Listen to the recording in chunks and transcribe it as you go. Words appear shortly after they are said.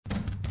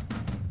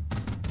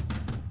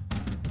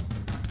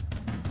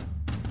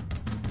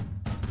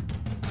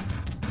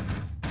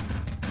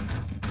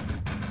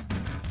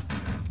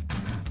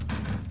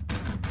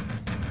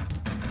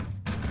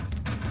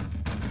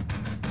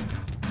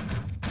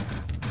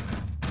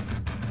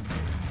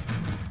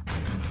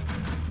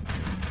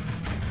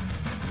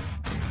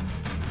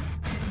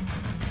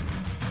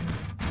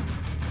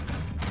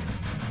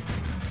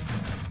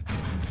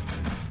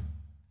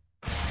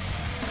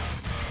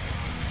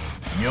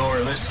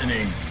You're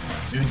listening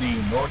to the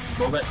North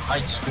Bullitt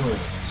High School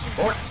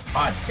Sports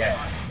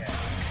Podcast,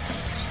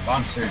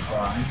 sponsored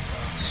by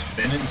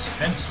Spin and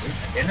Spencer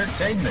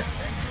Entertainment.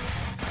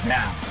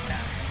 Now,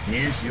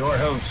 here's your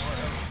host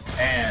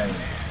and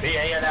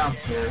BA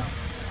announcer,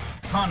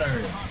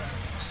 Connor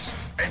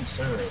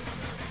Spencer.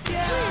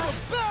 Yeah.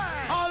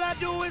 All I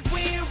do is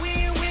win,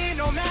 win, win,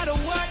 no matter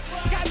what.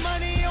 Got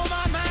money on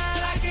my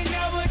mind, I can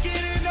never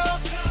get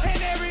enough.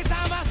 And every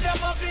time I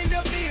step up in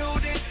the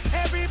building,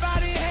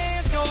 everybody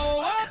hands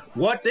go up.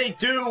 What they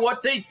do,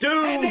 what they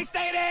do. And they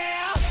stay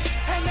there,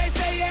 and they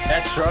say yeah.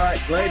 That's right,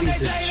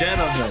 ladies and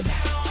gentlemen.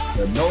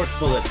 The North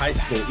Bullitt High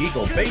School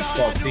Eagle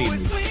baseball team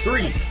is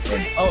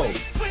 3-0. All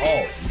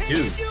we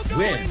do,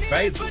 win,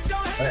 baby.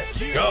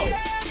 Let's go.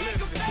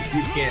 If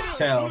you can't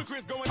tell,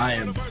 I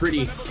am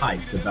pretty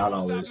hyped about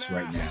all this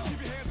right now.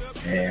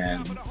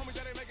 And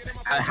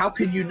how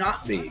can you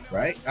not be,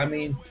 right? I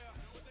mean,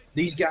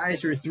 these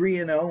guys are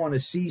 3-0 on a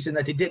season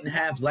that they didn't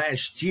have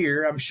last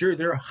year. I'm sure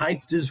they're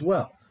hyped as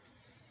well.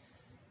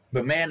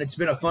 But, man, it's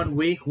been a fun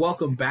week.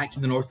 Welcome back to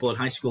the North Bullitt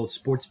High School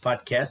Sports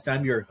Podcast.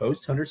 I'm your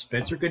host, Hunter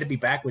Spencer. Good to be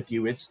back with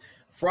you. It's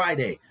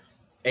Friday,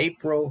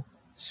 April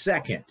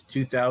 2nd,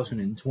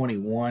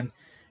 2021.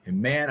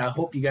 And, man, I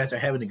hope you guys are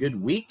having a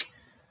good week.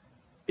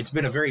 It's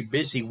been a very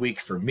busy week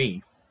for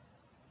me.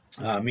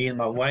 Me and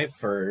my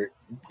wife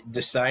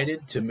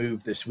decided to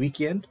move this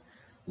weekend.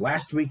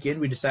 Last weekend,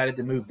 we decided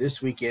to move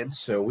this weekend.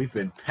 So we've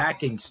been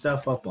packing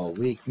stuff up all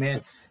week.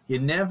 Man, you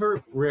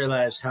never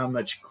realize how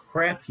much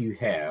crap you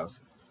have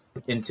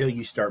until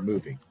you start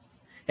moving.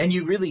 And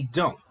you really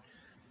don't.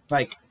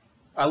 Like,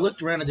 I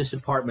looked around at this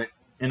apartment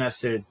and I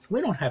said, we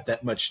don't have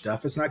that much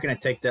stuff. It's not going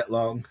to take that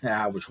long.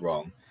 I was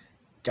wrong.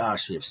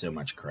 Gosh, we have so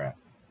much crap.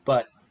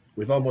 But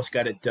we've almost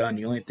got it done.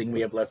 The only thing we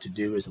have left to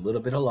do is a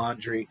little bit of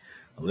laundry,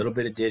 a little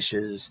bit of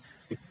dishes,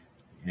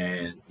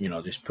 and,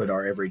 just put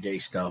our everyday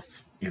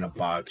stuff in a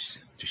box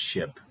to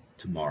ship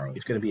tomorrow.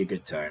 It's going to be a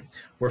good time.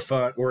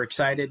 We're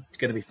excited. It's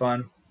going to be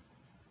fun.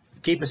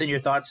 Keep us in your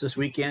thoughts this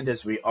weekend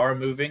as we are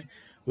moving.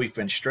 We've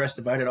been stressed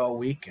about it all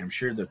week. I'm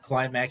sure the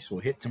climax will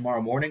hit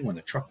tomorrow morning when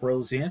the truck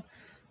rolls in.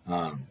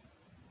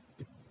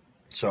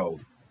 So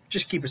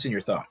just keep us in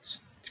your thoughts.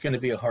 It's going to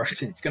be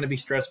it's going to be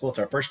stressful. It's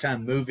our first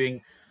time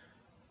moving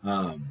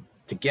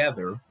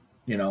together.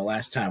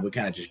 Last time we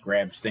kind of just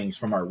grabbed things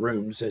from our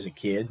rooms as a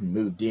kid and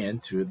moved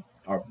into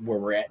where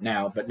we're at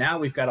now. But now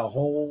we've got a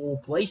whole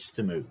place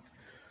to move.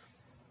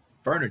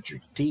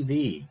 Furniture,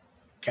 TV,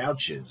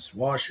 couches,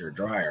 washer,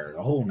 dryer,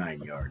 the whole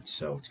 9 yards.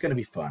 So it's going to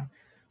be fun.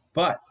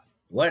 But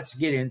let's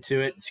get into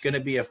it. It's going to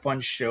be a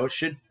fun show. It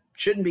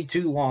shouldn't be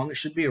too long. It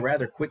should be a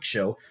rather quick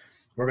show.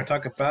 We're going to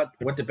talk about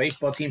what the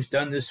baseball team's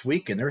done this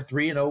week and their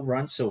 3-0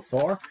 run so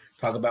far.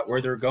 Talk about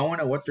where they're going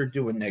and what they're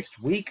doing next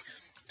week.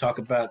 Talk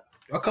about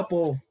a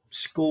couple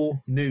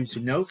school news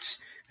and notes.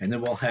 And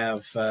then we'll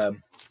have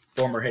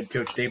former head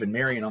coach David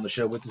Marion on the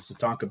show with us to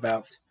talk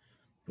about,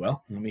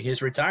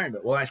 his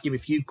retirement. We'll ask him a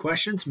few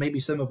questions,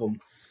 maybe some of them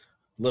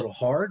a little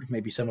hard,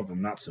 maybe some of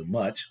them not so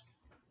much.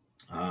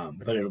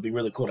 But it'll be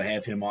really cool to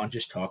have him on,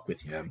 just talk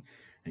with him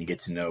and get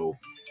to know,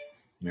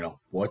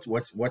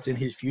 what's in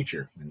his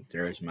future. And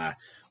there's my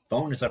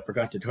phone as I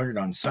forgot to turn it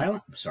on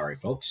silent. Sorry,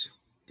 folks.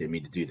 Didn't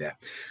mean to do that.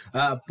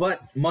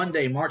 But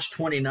Monday, March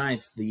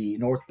 29th, the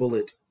North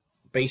Bullitt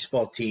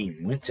baseball team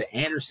went to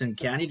Anderson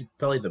County to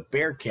play the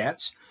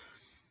Bearcats.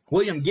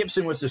 William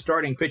Gibson was the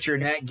starting pitcher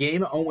in that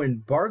game.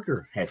 Owen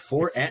Barker had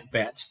 4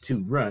 at-bats,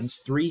 2 runs,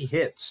 3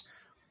 hits.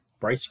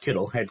 Bryce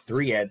Kittle had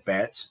 3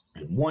 at-bats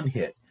and 1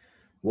 hit.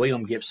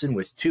 William Gibson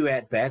with 2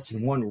 at-bats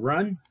and 1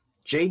 run.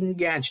 Jaden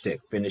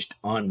Gadstick finished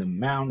on the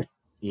mound.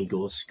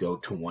 Eagles go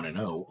to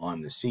 1-0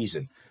 on the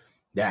season.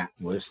 That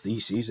was the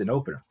season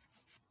opener.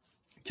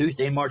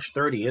 Tuesday, March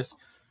 30th,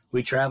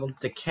 we traveled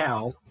to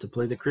Cal to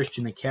play the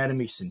Christian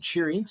Academy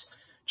Centurions.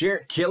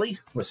 Jarrett Kelly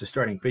was the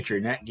starting pitcher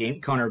in that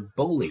game. Connor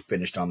Boley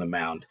finished on the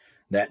mound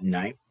that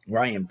night.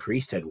 Ryan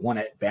Priest had 1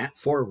 at-bat,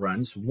 4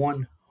 runs,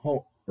 1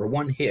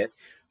 hit.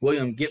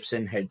 William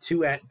Gibson had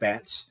 2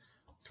 at-bats,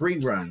 3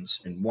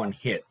 runs, and 1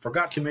 hit.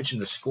 Forgot to mention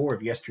the score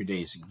of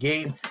yesterday's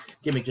game.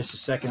 Give me just a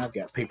second. I've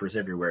got papers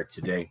everywhere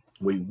today.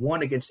 We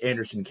won against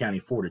Anderson County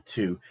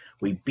 4-2.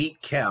 We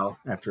beat Cal,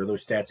 after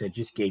those stats I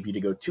just gave you to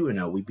go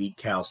 2-0. We beat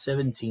Cal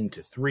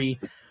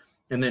 17-3.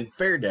 And then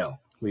Fairdale,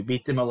 we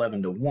beat them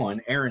 11-1.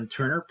 Aaron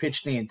Turner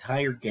pitched the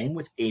entire game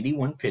with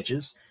 81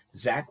 pitches.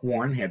 Zach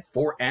Warren had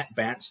 4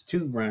 at-bats,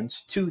 2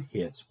 runs, 2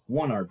 hits,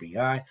 1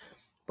 RBI.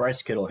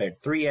 Bryce Kittle had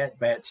 3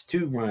 at-bats,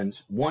 2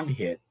 runs, 1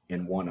 hit,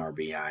 and 1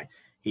 RBI.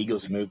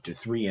 Eagles moved to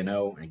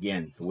 3-0.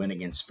 Again, the win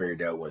against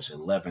Fairdale was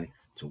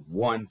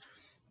 11-1.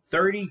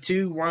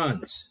 32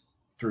 runs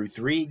through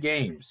 3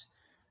 games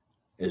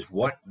is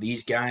what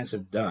these guys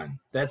have done.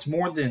 That's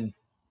more than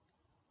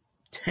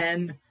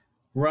 10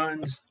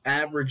 runs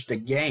averaged a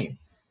game.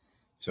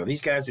 So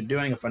these guys are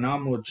doing a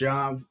phenomenal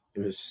job.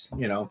 It was,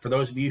 for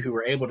those of you who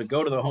were able to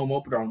go to the home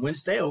opener on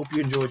Wednesday, I hope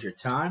you enjoyed your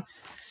time.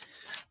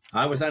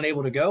 I was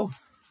unable to go.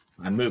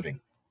 I'm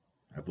moving.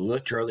 I've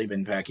literally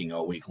been packing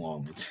all week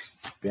long. It's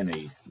been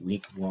a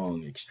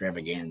week-long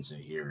extravaganza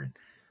here. And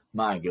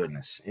My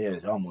goodness, it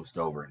is almost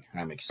over.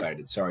 I'm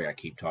excited. Sorry I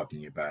keep talking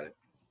to you about it.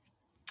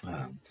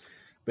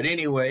 But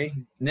anyway,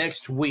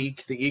 next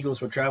week, the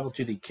Eagles will travel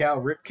to the Cal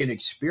Ripken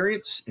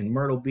Experience in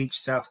Myrtle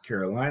Beach, South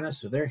Carolina.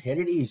 So they're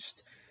headed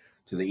east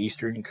to the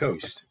eastern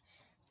coast.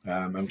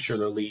 I'm sure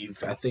they'll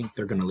leave. I think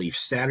they're going to leave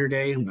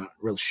Saturday. I'm not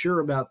real sure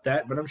about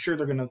that, but I'm sure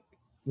they're going to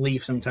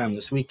leave sometime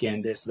this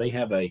weekend. As they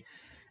have a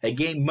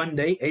game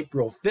Monday,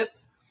 April 5th,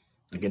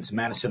 against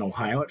Madison,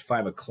 Ohio at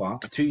 5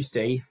 o'clock.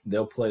 Tuesday,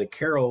 they'll play the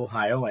Carroll,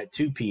 Ohio at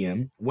 2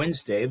 p.m.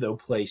 Wednesday, they'll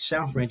play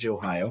Southridge,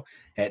 Ohio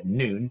at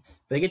noon.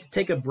 They get to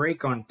take a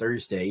break on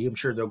Thursday. I'm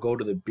sure they'll go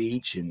to the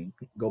beach and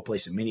go play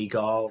some mini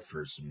golf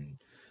or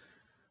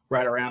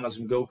ride around on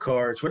some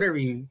go-karts, whatever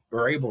you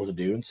are able to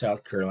do in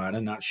South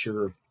Carolina. Not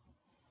sure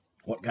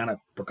what kind of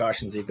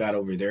precautions they've got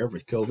over there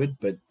with COVID,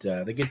 but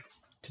they get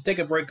to take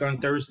a break on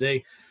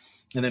Thursday.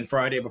 And then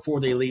Friday, before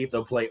they leave,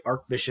 they'll play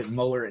Archbishop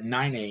Moeller at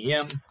 9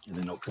 a.m., and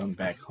then they'll come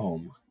back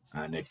home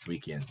next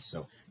weekend.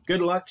 So good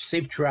luck,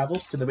 safe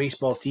travels to the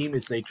baseball team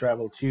as they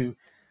travel to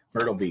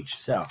Myrtle Beach,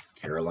 South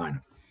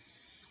Carolina.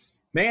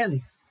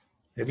 Man,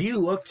 have you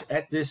looked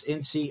at this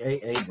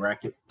NCAA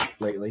bracket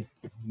lately?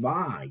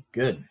 My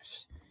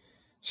goodness.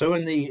 So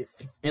in the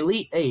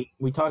Elite Eight,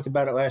 we talked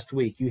about it last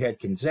week, you had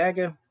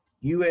Gonzaga,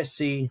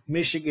 USC,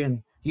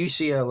 Michigan,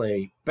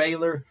 UCLA,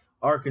 Baylor,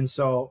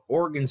 Arkansas,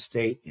 Oregon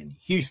State, and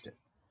Houston.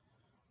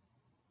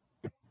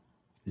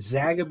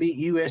 Zaga beat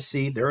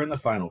USC. They're in the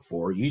Final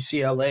Four.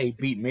 UCLA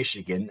beat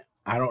Michigan.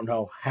 I don't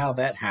know how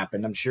that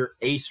happened. I'm sure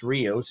Ace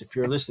Rios, if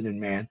you're listening,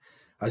 man,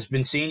 I've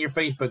been seeing your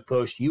Facebook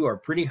post. You are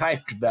pretty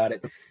hyped about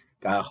it.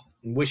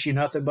 Wish you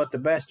nothing but the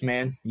best,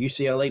 man.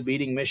 UCLA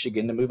beating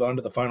Michigan to move on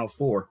to the Final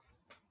Four.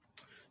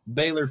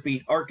 Baylor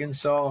beat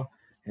Arkansas,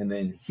 and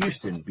then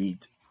Houston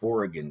beat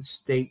Oregon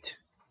State.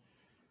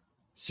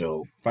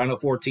 So, Final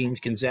Four teams,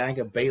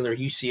 Gonzaga, Baylor,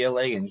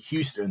 UCLA, and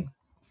Houston.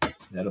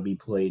 That'll be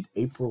played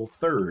April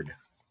 3rd.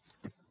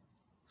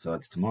 So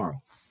that's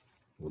tomorrow.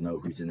 We'll know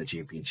who's in the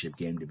championship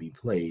game to be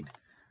played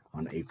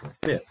on April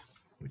 5th,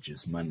 which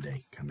is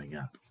Monday coming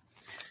up.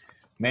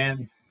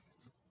 Man,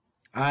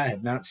 I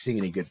have not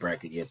seen a good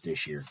bracket yet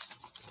this year.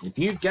 If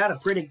you've got a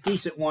pretty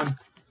decent one,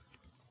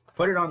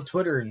 put it on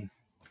Twitter and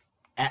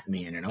at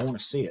me in it. I want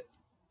to see it.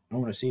 I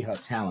want to see how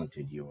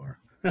talented you are.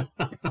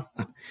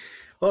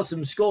 Well,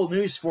 some school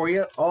news for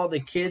you. All the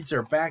kids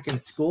are back in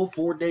school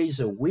 4 days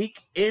a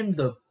week in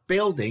the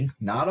building,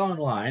 not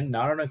online,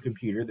 not on a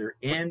computer. They're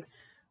in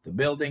the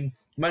building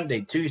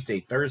Monday, Tuesday,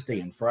 Thursday,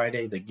 and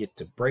Friday. They get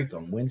to break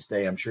on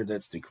Wednesday. I'm sure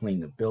that's to clean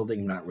the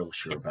building. Not real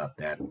sure about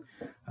that,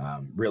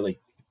 really.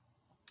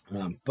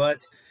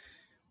 But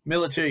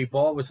military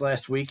ball was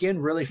last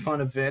weekend. Really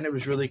fun event. It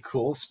was really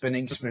cool.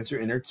 Spinning Spencer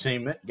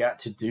Entertainment got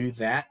to do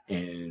that,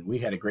 and we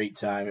had a great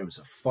time. It was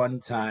a fun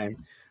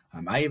time.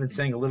 I even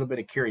sang a little bit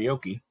of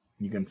karaoke.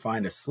 You can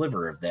find a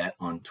sliver of that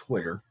on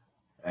Twitter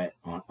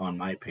on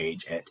my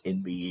page at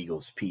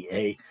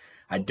NBEaglesPA.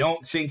 I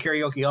don't sing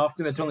karaoke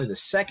often. It's only the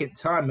second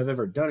time I've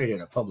ever done it in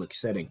a public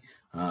setting.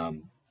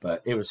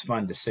 But it was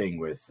fun to sing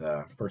with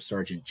First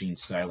Sergeant Gene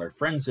Seiler.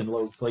 Friends in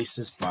Low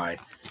Places by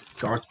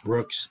Garth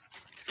Brooks.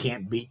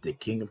 Can't beat the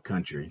king of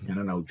country. I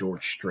don't know,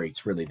 George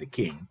Strait's really the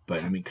king.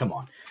 But, I mean, come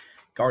on.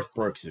 Garth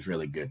Brooks is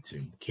really good,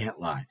 too. Can't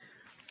lie.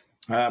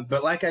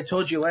 But like I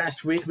told you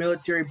last week,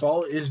 military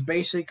ball is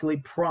basically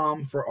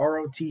prom for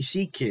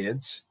ROTC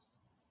kids.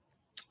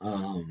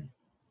 And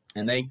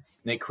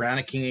they crown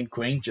a king and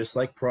queen just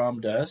like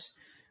prom does.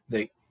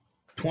 The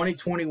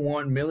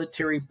 2021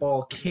 military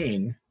ball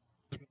king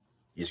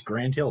is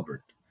Grant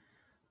Hilbert.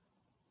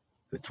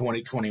 The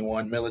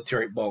 2021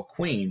 military ball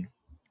queen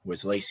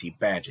was Lacey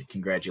Badgett.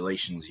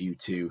 Congratulations, you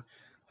two.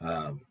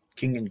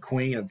 King and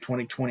queen of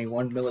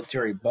 2021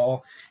 military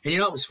ball. And you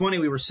know, it was funny.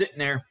 We were sitting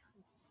there,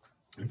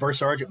 and First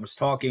Sergeant was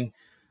talking.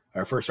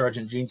 Our First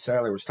Sergeant Gene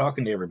Seiler was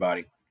talking to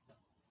everybody.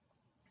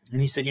 And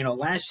he said, you know,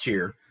 last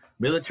year,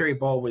 military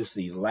ball was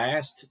the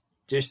last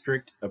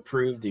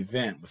district-approved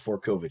event before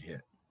COVID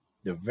hit.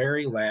 The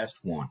very last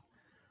one.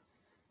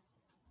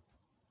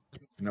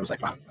 And I was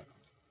like, wow.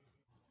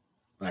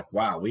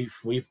 Wow,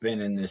 we've been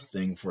in this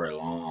thing for a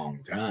long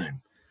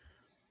time.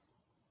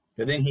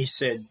 But then he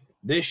said,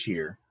 this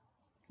year,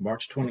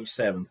 March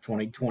 27th,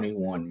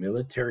 2021,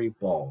 military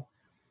ball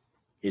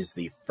is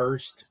the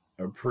first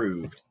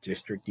approved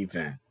district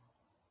event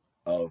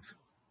of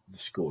the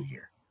school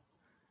year.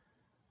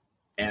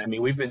 And I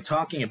mean, we've been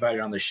talking about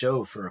it on the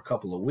show for a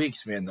couple of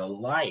weeks, man. The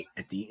light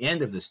at the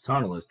end of this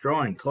tunnel is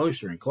drawing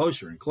closer and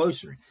closer and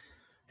closer.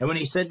 And when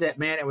he said that,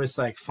 man, it was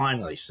like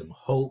finally some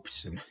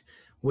hopes, and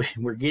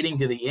we're getting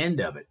to the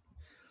end of it.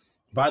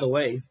 By the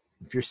way,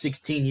 if you're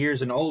 16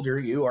 years and older,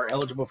 you are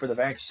eligible for the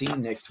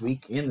vaccine next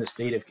week in the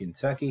state of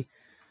Kentucky.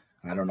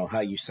 I don't know how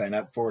you sign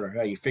up for it or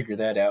how you figure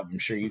that out. I'm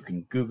sure you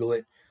can Google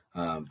it.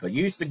 But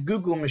use the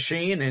Google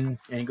machine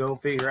and go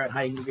figure out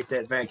how you can get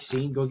that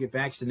vaccine. Go get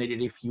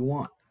vaccinated if you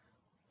want.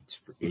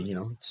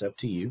 It's up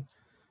to you.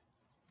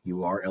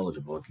 You are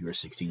eligible if you are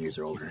 16 years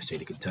or older in the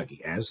state of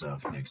Kentucky as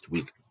of next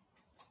week.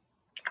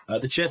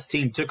 The chess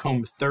team took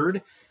home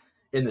third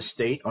in the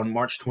state on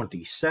March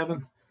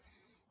 27th.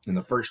 and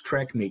the first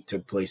track meet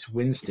took place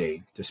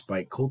Wednesday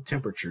despite cold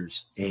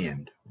temperatures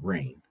and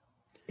rain.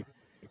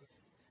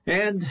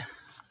 And,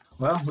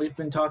 well, we've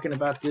been talking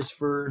about this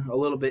for a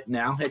little bit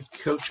now. Head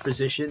coach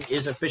position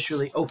is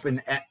officially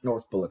open at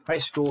North Bullitt High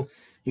School.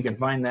 You can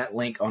find that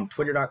link on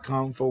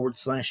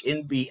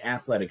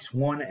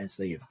twitter.com/NBAthletics1 as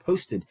they have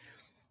posted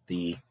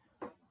the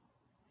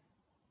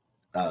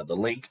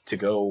link to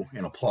go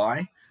and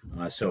apply.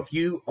 So if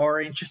you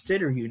are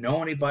interested or you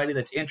know anybody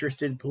that's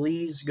interested,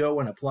 please go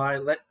and apply.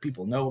 Let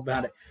people know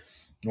about it.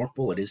 North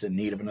Bullitt is in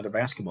need of another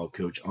basketball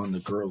coach on the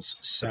girls'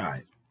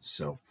 side.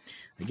 So,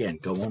 again,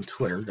 go on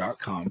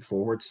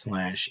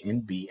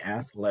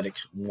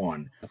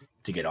twitter.com/NBAthletics1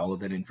 to get all of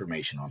that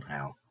information on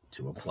how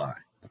to apply.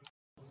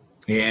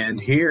 And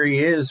here he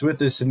is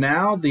with us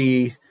now,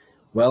 the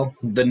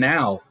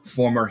now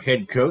former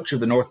head coach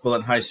of the North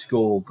Bullitt High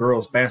School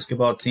girls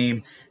basketball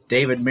team,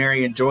 David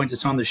Marion, joins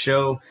us on the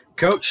show.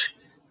 Coach,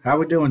 how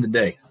we doing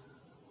today?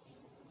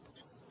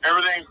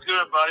 Everything's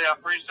good, buddy. I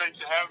appreciate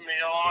you having me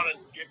on and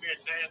give me a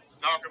chance to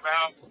talk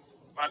about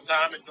my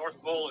time at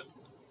North Bullitt.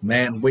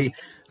 Man,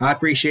 I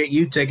appreciate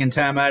you taking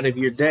time out of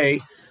your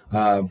day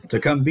to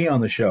come be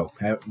on the show.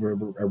 I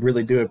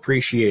really do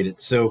appreciate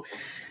it. So,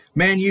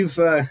 man, you've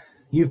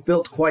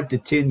built quite the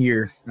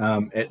tenure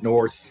at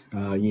North.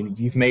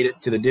 You've made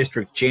it to the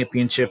district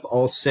championship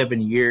all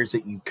 7 years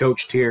that you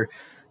coached here.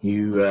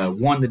 You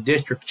won the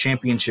district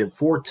championship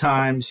 4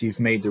 times. You've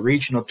made the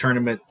regional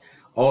tournament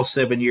all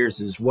 7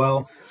 years as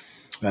well.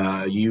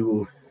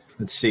 The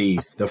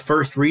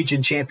first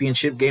region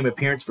championship game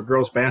appearance for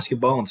girls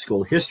basketball in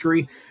school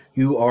history.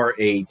 You are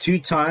a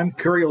 2-time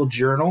Courier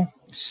Journal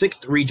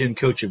 6th Region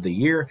Coach of the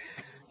Year.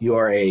 You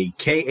are a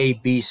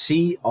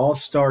KABC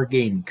All-Star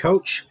Game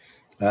Coach.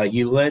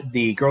 You led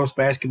the girls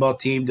basketball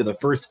team to the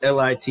first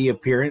LIT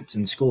appearance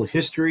in school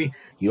history.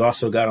 You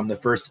also got them the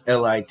first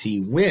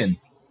LIT win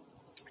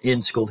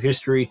in school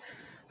history.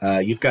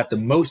 You've got the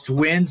most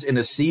wins in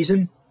a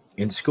season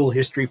in school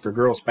history for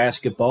girls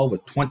basketball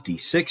with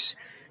 26.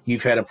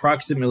 You've had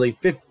approximately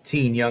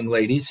 15 young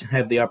ladies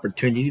have the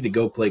opportunity to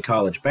go play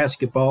college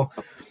basketball.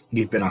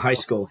 You've been a high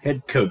school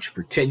head coach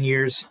for 10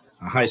 years,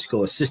 a high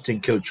school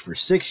assistant coach for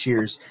 6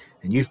 years,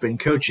 and you've been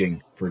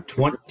coaching for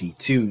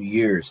 22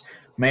 years.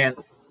 Man,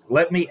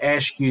 let me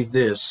ask you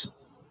this.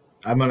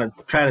 I'm going to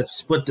try to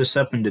split this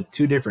up into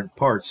 2 different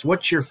parts.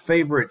 What's your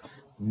favorite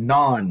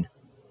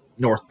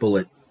non-North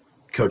Bullitt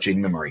coaching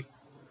memory?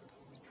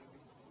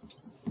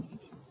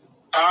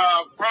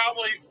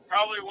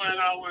 Probably when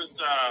I was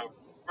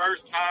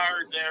first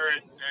hired there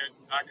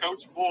I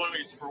coached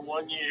boys for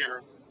 1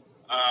 year,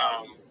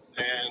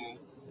 and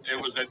it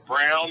was at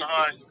Brown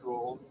High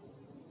School,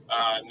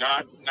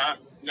 not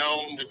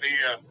known to be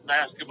a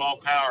basketball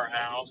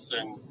powerhouse,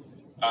 and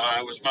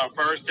it was my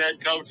first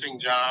head coaching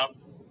job,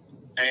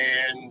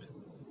 and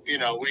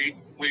we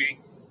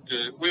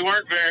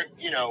weren't very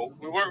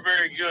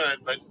good,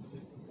 but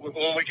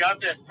when we got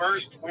that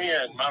first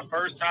win, my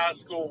first high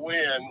school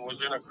win was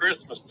in a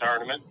Christmas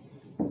tournament,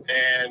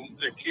 and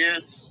the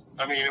kids,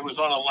 it was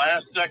on a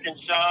last-second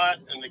shot,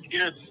 and the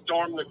kids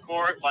stormed the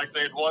court like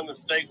they had won the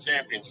state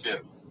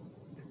championship.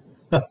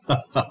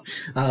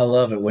 I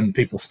love it when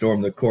people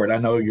storm the court. I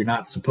know you're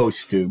not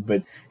supposed to,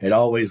 but it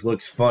always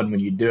looks fun when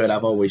you do it.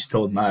 I've always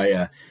told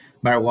my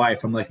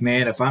wife, I'm like,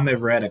 man, if I'm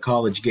ever at a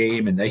college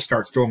game and they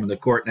start storming the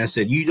court, and I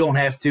said, you don't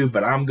have to,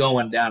 but I'm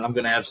going down. I'm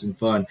going to have some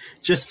fun.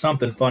 Just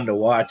something fun to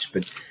watch.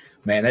 But,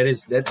 man,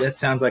 that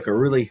sounds like a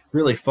really,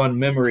 really fun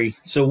memory.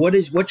 So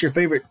what's your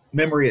favorite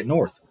memory at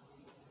North?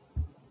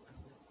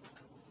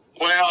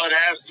 Well, it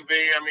has to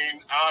be,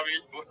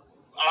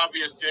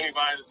 obvious to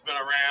anybody that's been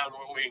around.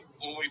 When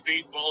we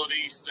beat Bullitt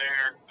East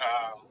there,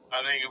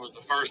 I think it was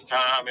the first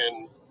time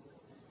in,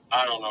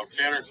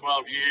 10 or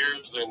 12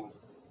 years, and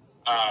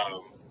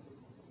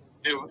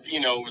it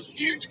was a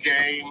huge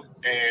game,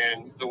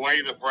 and the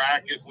way the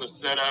bracket was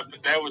set up,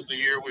 that was the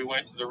year we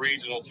went to the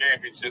regional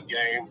championship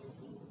game,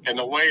 and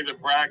the way the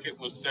bracket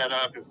was set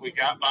up, if we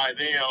got by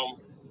them,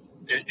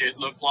 it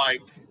looked like,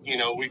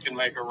 we can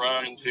make a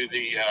run to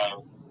the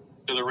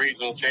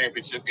regional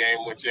championship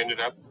game, which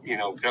ended up,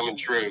 coming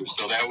true.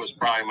 So that was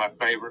probably my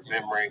favorite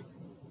memory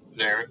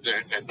there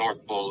at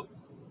North Bullitt.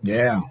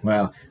 Yeah,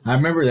 well, I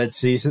remember that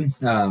season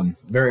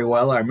very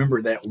well. I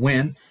remember that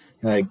win.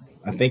 I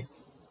think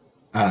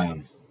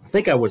I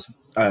was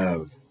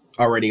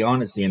already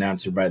on as the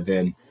announcer by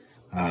then.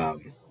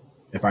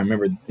 If I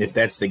remember, if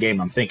that's the game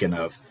I'm thinking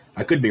of,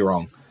 I could be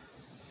wrong.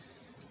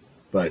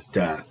 But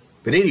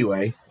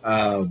anyway,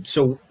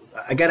 so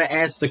I got to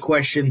ask the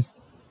question.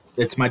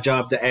 It's my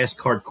job to ask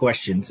hard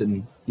questions,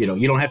 and you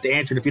don't have to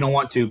answer it if you don't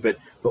want to. But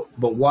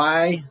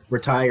why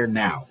retire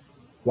now?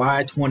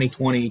 Why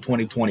 2020,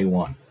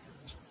 2021?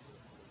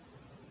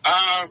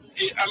 I'll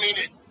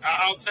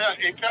tell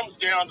you, it comes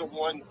down to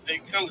one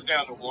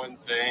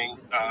thing.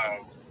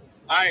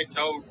 I had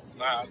told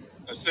my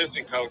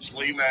assistant coach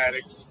Lee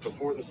Maddox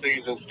before the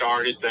season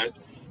started that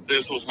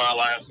this was my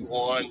last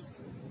one.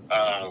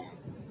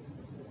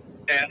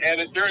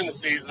 And during the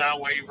season, I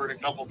wavered a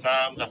couple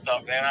times. I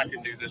thought, man, I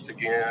can do this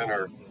again,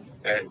 or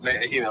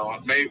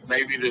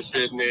Maybe this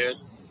isn't it,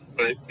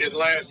 but it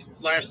last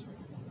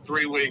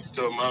 3 weeks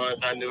to a month,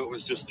 I knew it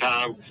was just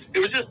time. It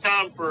was just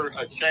time for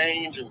a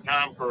change and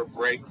time for a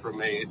break for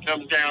me. It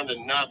comes down to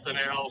nothing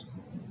else.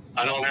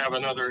 I don't have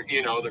another,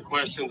 the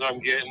questions I'm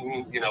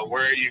getting,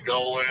 where are you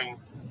going?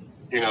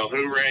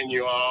 Who ran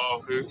you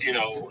off? Who,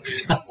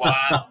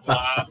 why,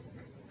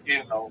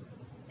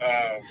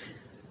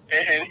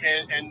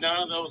 and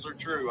none of those are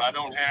true. I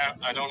don't have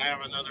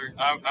another.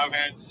 I've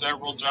had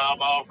several job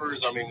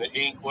offers. I mean, the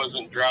ink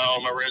wasn't dry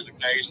on my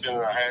resignation.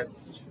 I had,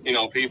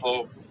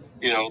 people,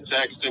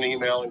 text and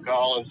email and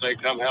call and say,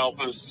 come help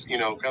us,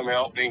 come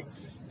help me.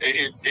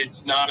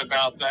 It's not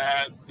about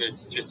that.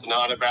 It's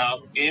not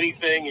about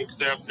anything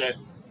except that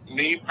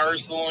me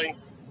personally,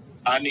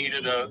 I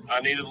needed a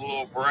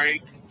little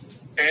break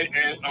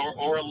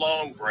or a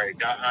long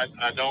break.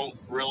 I don't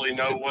really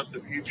know what the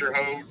future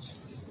holds.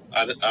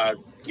 I'm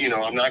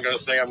not going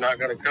to say I'm not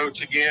going to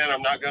coach again.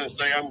 I'm not going to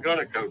say I'm going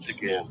to coach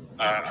again.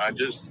 I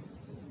just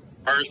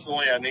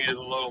personally, I needed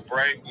a little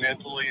break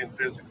mentally and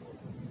physically.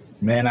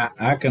 Man,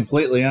 I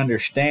completely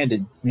understand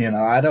it.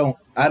 I don't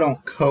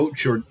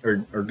coach or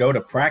go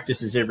to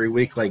practices every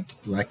week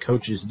like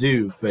coaches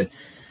do. But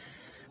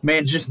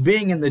man, just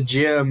being in the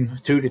gym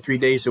 2 to 3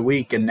 days a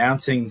week,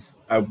 announcing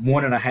a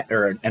 1.5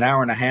 or an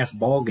hour and a half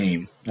ball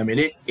game. I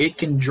mean, it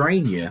can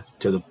drain you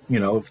to the,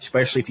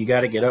 especially if you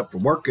got to get up for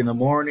work in the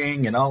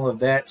morning and all of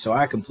that. So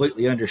I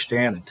completely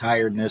understand the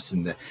tiredness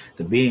and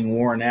the being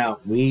worn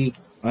out. We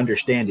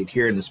understand it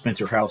here in the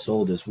Spencer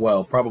household as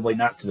well. Probably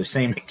not to the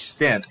same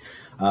extent,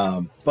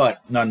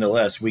 but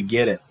nonetheless, we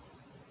get it.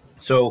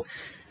 So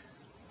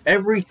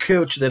every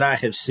coach that I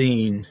have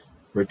seen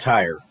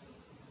retire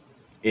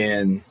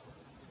in,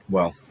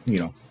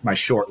 my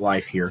short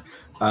life here,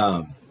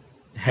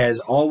 has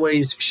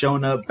always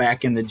shown up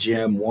back in the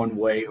gym one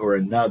way or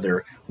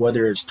another,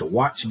 whether it's to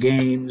watch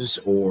games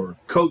or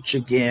coach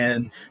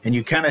again. And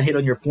you kind of hit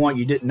on your point.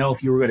 You didn't know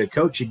if you were going to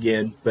coach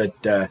again, but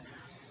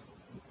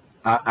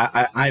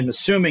I'm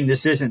assuming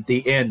this isn't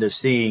the end of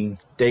seeing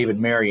David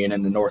Marion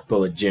in the North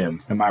Bullitt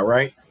gym. Am I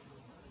right?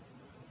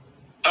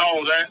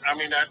 Oh, that's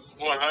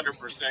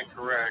 100%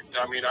 correct.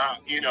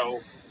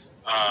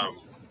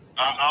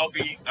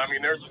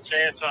 There's a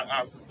chance,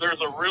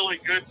 there's a really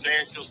good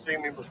chance you'll see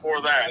me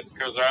before that,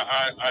 because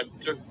I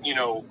took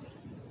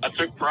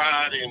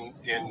pride in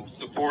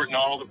supporting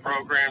all the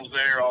programs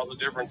there, all the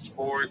different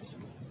sports.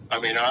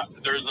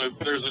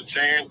 There's a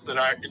chance that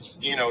I could,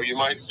 you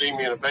might see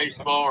me in a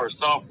baseball or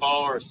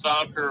softball or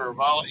soccer or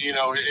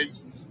volleyball.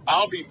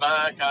 I'll be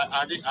back.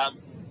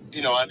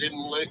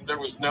 There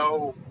was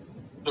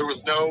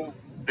no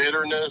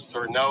bitterness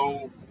or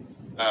no,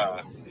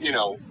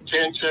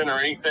 tension or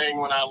anything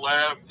when I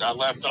left. I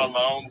left on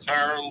my own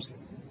terms,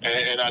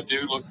 and I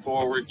do look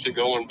forward to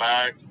going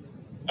back.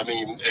 I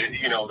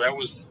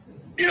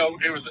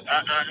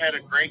had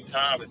a great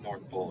time at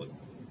North Bullitt.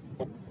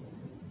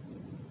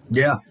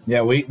 Yeah,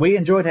 we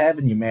enjoyed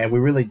having you, man. We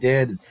really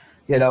did.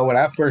 When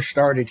I first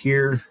started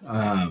here,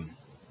 I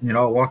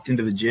walked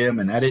into the gym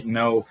and I didn't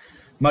know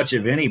much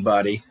of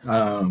anybody.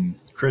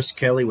 Chris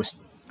Kelly was,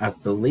 I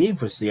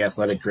believe, was the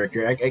athletic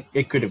director.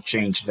 It could have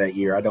changed that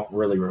year. I don't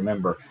really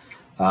remember.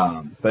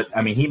 But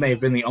he may have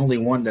been the only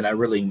one that I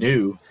really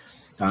knew.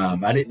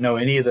 I didn't know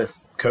any of the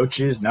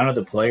coaches, none of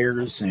the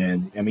players.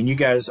 And you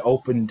guys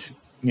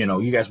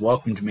you guys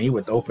welcomed me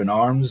with open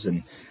arms,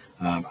 and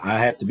I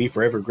have to be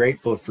forever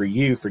grateful for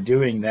you for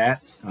doing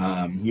that.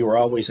 You were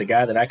always a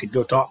guy that I could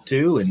go talk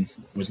to and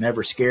was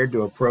never scared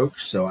to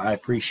approach. So I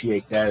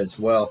appreciate that as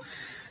well.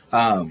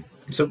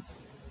 So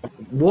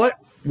what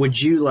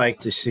would you like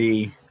to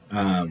see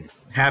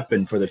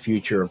happen for the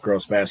future of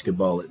girls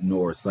basketball at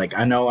North?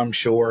 I'm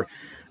sure,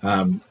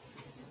 I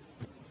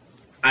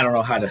don't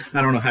know how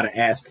to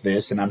ask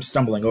this, and I'm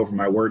stumbling over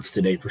my words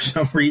today for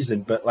some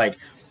reason, but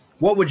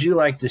what would you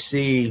like to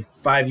see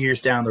 5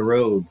 years down the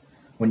road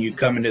when you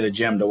come into the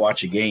gym to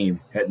watch a game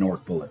at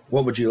North Bullitt?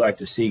 What would you like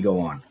to see go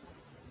on?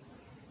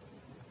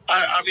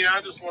 I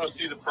just want to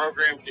see the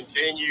program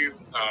continue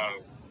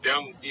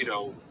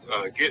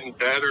getting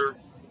better.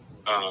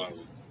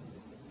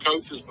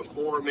 Coaches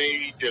before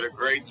me did a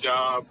great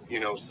job,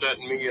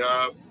 setting me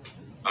up.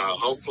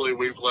 Hopefully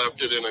we've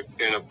left it in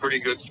a pretty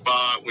good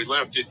spot. We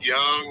left it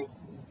young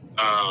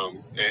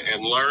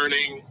and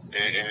learning,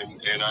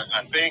 and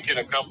I think in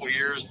a couple of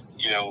years,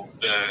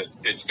 that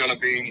it's going to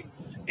be,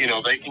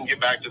 they can get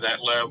back to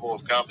that level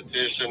of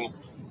competition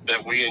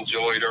that we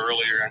enjoyed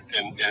earlier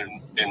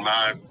in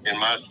my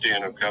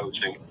stint of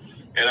coaching.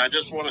 And I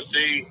just want to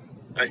see,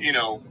 the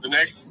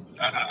next.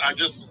 I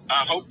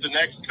hope the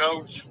next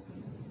coach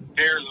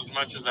cares as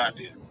much as I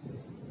did.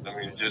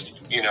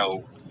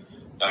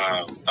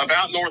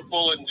 About North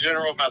Bullitt in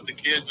general, about the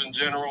kids in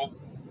general.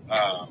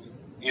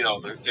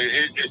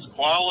 It's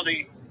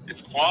quality.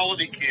 It's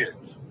quality kids.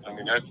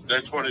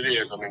 That's what it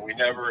is. We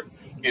never.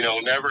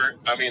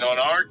 On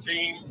our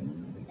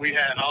team, we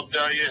had. I'll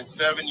tell you, in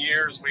 7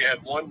 years, we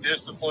had one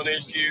discipline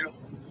issue,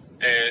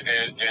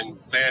 and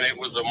man, it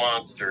was a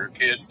monster.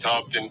 Kid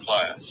talked in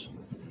class.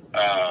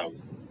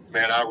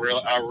 man, I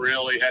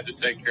really had to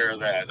take care of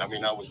that. I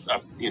mean,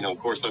 of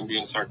course, I'm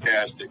being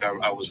sarcastic.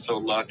 I was so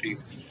lucky.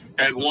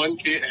 Had one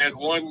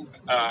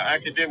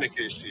academic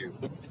issue.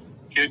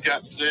 Kid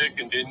got sick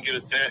and didn't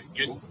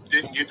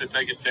get to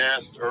take a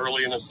test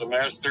early in the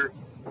semester.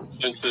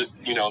 Since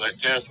that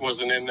test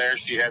wasn't in there,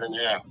 she had an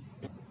F.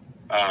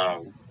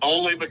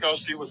 Only because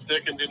she was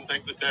sick and didn't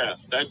take the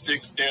test. That's the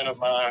extent of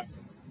my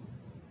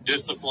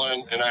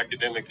discipline and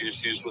academic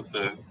issues with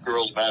the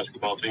girls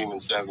basketball team in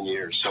 7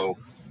 years. So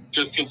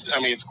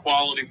it's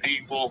quality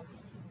people.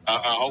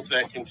 I hope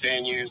that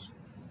continues.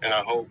 And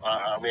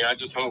I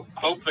just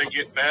hope they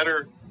get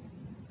better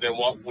than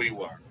what we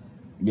were.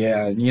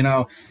 Yeah.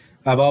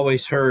 I've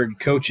always heard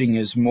coaching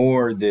is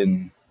more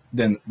than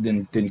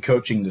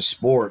coaching the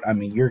sport. I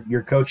mean,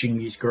 you're coaching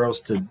these girls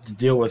to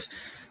deal with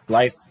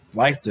life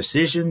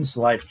decisions,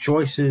 life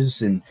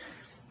choices, and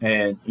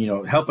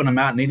helping them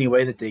out in any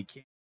way that they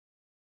can.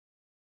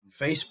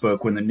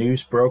 Facebook, when the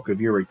news broke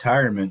of your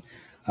retirement,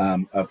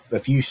 a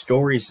few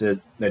stories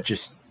that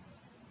just,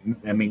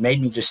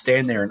 made me just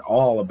stand there in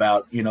awe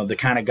about, the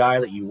kind of guy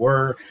that you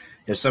were.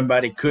 If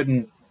somebody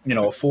couldn't,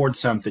 afford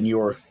something,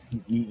 you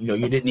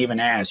didn't even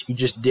ask. You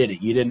just did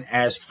it. You didn't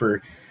ask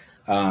for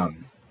a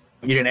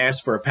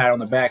pat on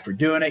the back for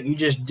doing it. You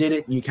just did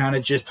it, and you kind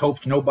of just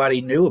hoped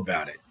nobody knew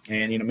about it.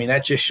 And,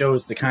 that just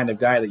shows the kind of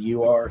guy that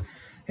you are.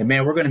 And,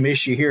 man, we're going to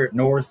miss you here at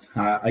North.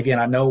 Again,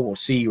 I know we'll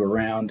see you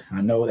around.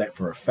 I know that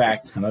for a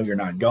fact. I know you're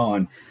not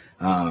gone.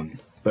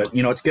 But,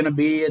 it's going to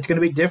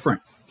be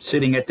different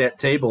sitting at that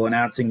table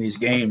announcing these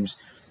games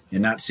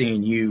and not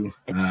seeing you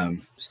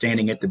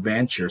standing at the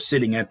bench or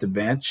sitting at the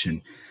bench.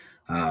 And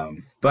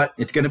but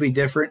it's going to be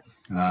different.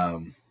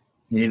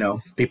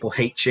 People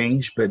hate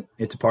change, but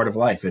it's a part of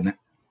life, isn't it?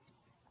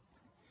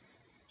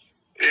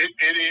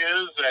 It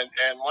is,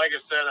 and like I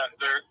said,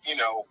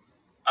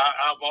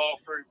 I've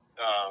offered,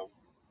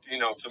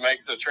 to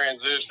make the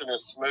transition as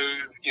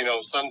smooth.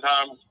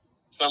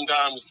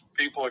 Sometimes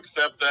people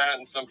accept that,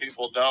 and some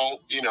people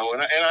don't.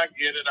 And I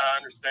get it. I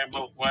understand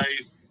both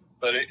ways.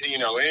 But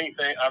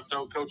anything I've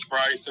told Coach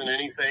Bryson,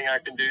 anything I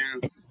can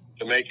do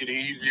to make it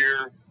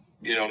easier,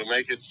 to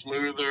make it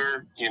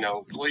smoother,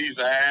 please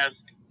ask.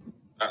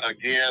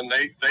 Again,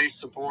 they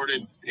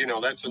supported.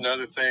 That's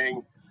another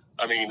thing.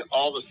 I mean,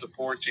 all the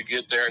support you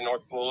get there in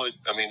North Bullitt,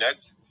 that's,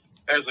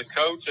 as a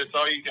coach, that's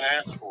all you can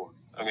ask for.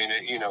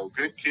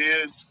 Good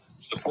kids,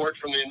 support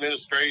from the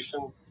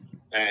administration,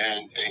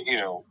 and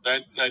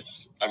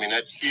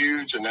that's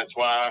huge, and that's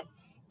why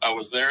I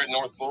was there at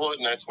North Bullitt,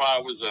 and that's why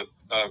it was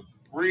a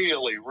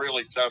really,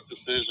 really tough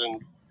decision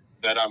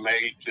that I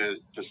made to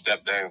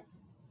step down.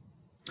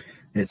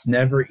 It's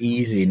never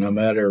easy, no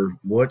matter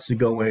what's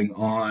going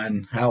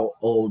on, how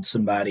old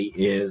somebody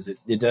is.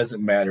 It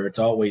doesn't matter. It's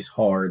always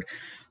hard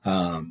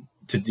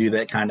to do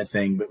that kind of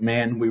thing. But,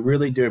 man, we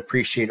really do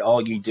appreciate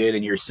all you did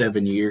in your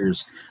 7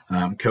 years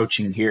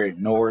coaching here at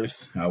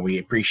North. We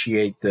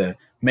appreciate the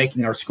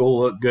making our school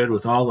look good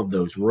with all of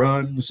those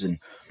runs and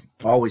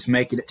always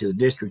making it to the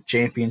district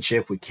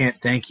championship. We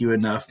can't thank you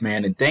enough,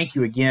 man. And thank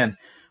you again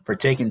for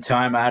taking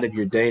time out of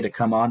your day to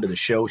come on to the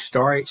show.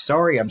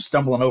 Sorry, I'm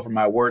stumbling over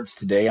my words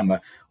today. I'm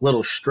a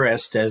little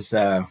stressed as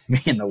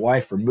me and the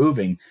wife are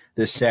moving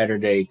this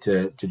Saturday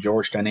to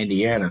Georgetown,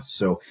 Indiana.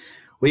 So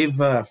we've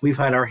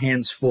had our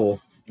hands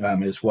full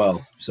as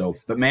well. So,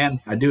 but, man,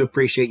 I do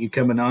appreciate you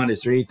coming on.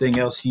 Is there anything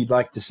else you'd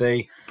like to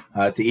say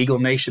to Eagle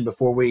Nation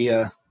before we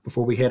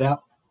head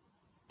out?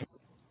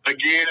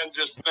 Again,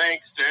 just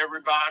thanks to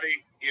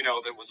everybody,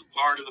 that was a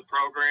part of the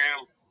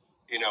program,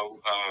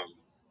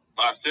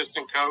 my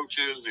assistant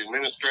coaches, the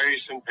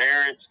administration,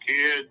 parents,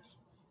 kids,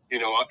 I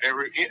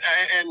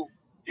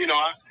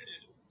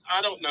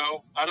don't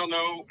know. I don't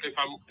know if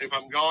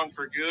I'm gone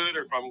for good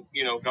or if I'm,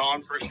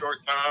 gone for a short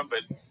time,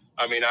 but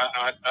I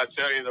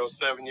tell you, those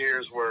 7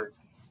 years were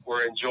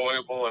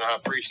enjoyable, and I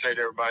appreciate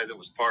everybody that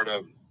was part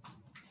of it.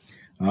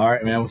 All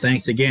right, man. Well,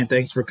 thanks again.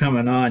 Thanks for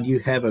coming on. You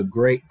have a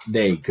great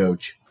day,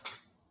 Coach.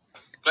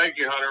 Thank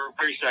you, Hunter.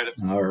 Appreciate it.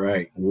 All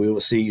right. We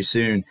will see you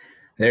soon.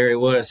 There he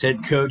was,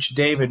 head coach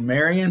David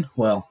Marion.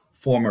 Well,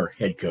 former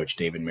head coach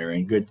David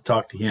Marion. Good to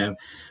talk to him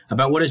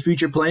about what his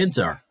future plans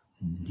are.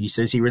 He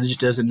says he really just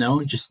doesn't know.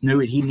 He just knew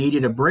that he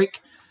needed a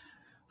break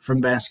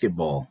from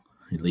basketball,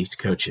 at least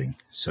coaching.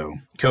 So,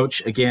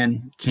 Coach,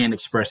 again, can't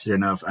express it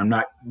enough. I'm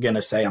not going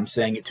to say I'm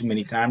saying it too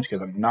many times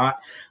because I'm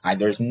not.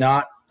 There's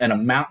not an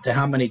amount to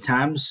how many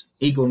times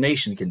Eagle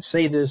Nation can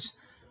say this,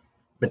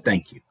 but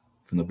thank you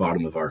from the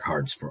bottom of our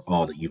hearts for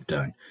all that you've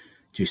done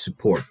to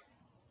support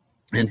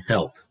and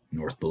help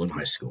North Bullitt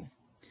High School.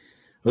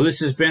 Well, this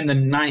has been the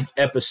 9th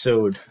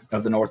episode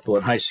of the North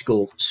Bullitt High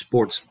School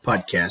Sports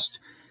Podcast.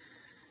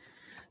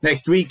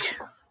 Next week,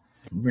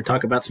 we're going to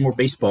talk about some more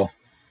baseball.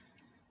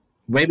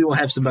 Maybe we'll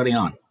have somebody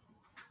on.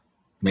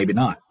 Maybe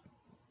not.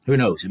 Who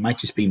knows? It might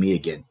just be me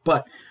again.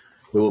 But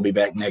we will be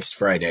back next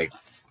Friday.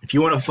 If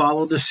you want to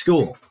follow the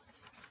school,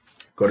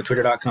 go to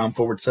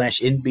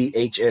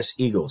twitter.com/NBHS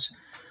Eagles.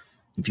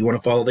 If you want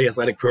to follow the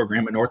athletic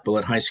program at North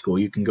Bullitt High School,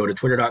 you can go to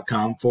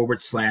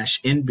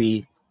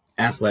twitter.com/NB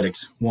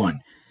Athletics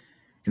 1.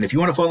 And if you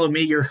want to follow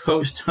me, your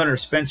host, Hunter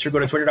Spencer, go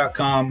to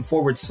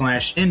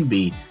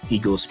twitter.com/NB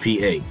Eagles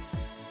PA.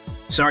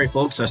 Sorry,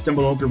 folks, I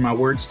stumbled over my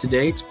words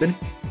today. It's been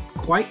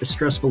quite a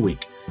stressful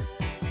week.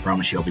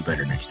 Promise you I'll be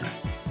better next time.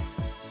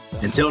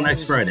 Until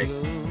next Friday,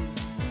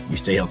 you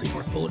stay healthy,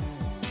 North Bullet.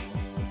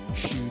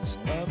 Shoots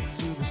up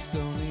through the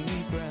stony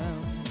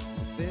ground.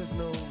 There's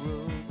no